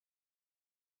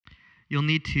You'll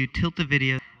need to tilt the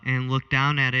video and look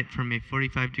down at it from a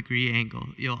 45-degree angle.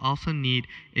 You'll also need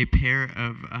a pair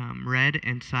of red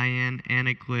and cyan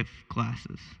anaglyph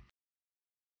glasses.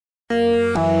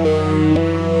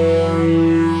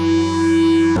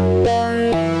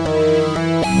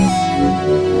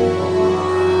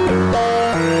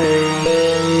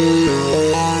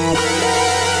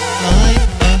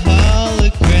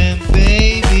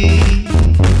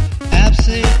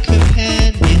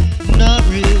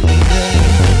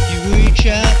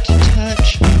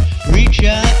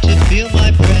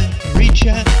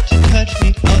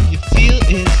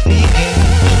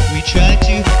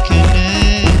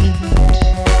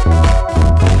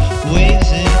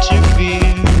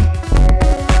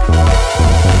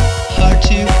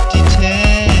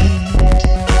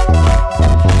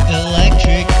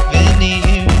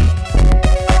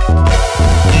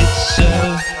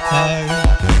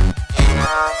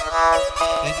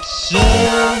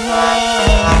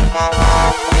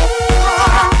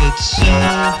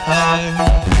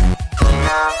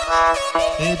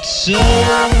 It's so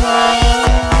hard.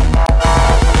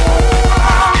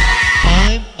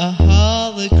 I'm a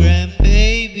hologram,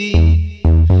 baby.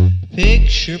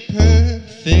 Picture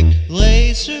perfect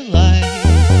laser light.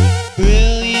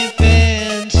 Brilliant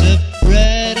bands of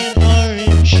red and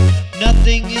orange.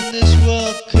 Nothing in this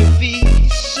world could be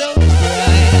so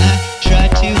bright. I try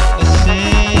to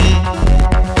ascend.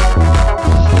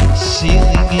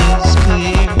 Ceiling is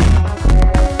clear.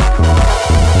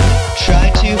 Try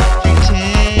to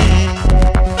pretend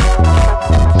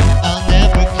I'll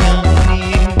never come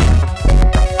near.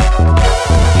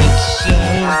 It's so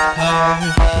hard.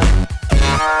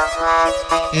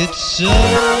 It's so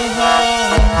hard.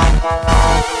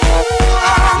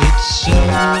 It's so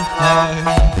hard.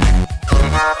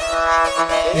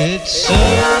 It's so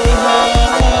hard.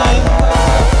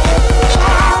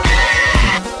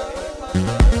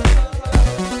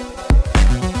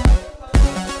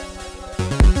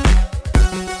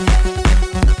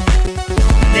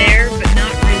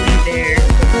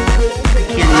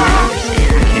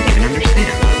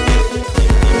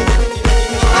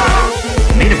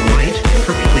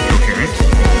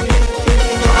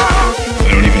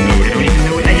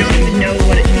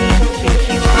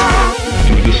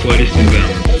 Slightest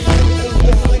imbalance,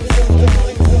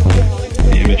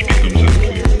 the image becomes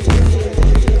unclear.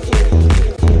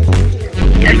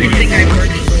 Everything I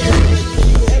worked for,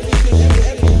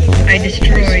 I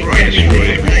destroyed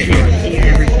everything.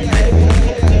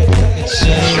 It's so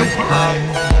hard.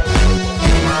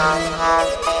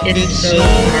 It's so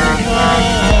hard.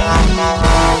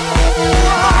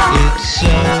 It's so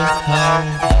hard.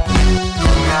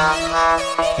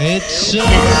 It's so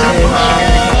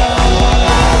hard.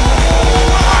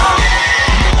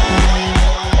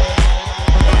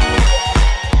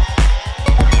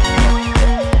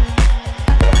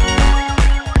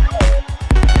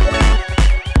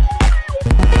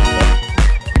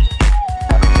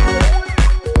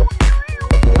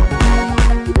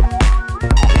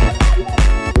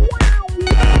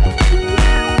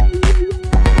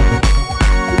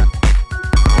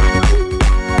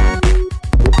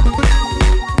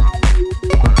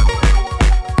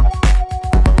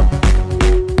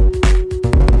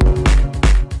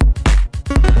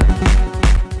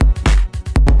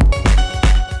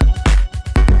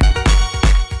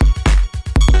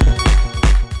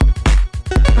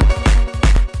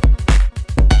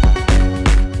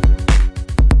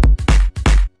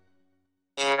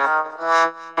 You don't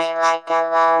love me like I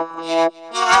love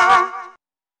you.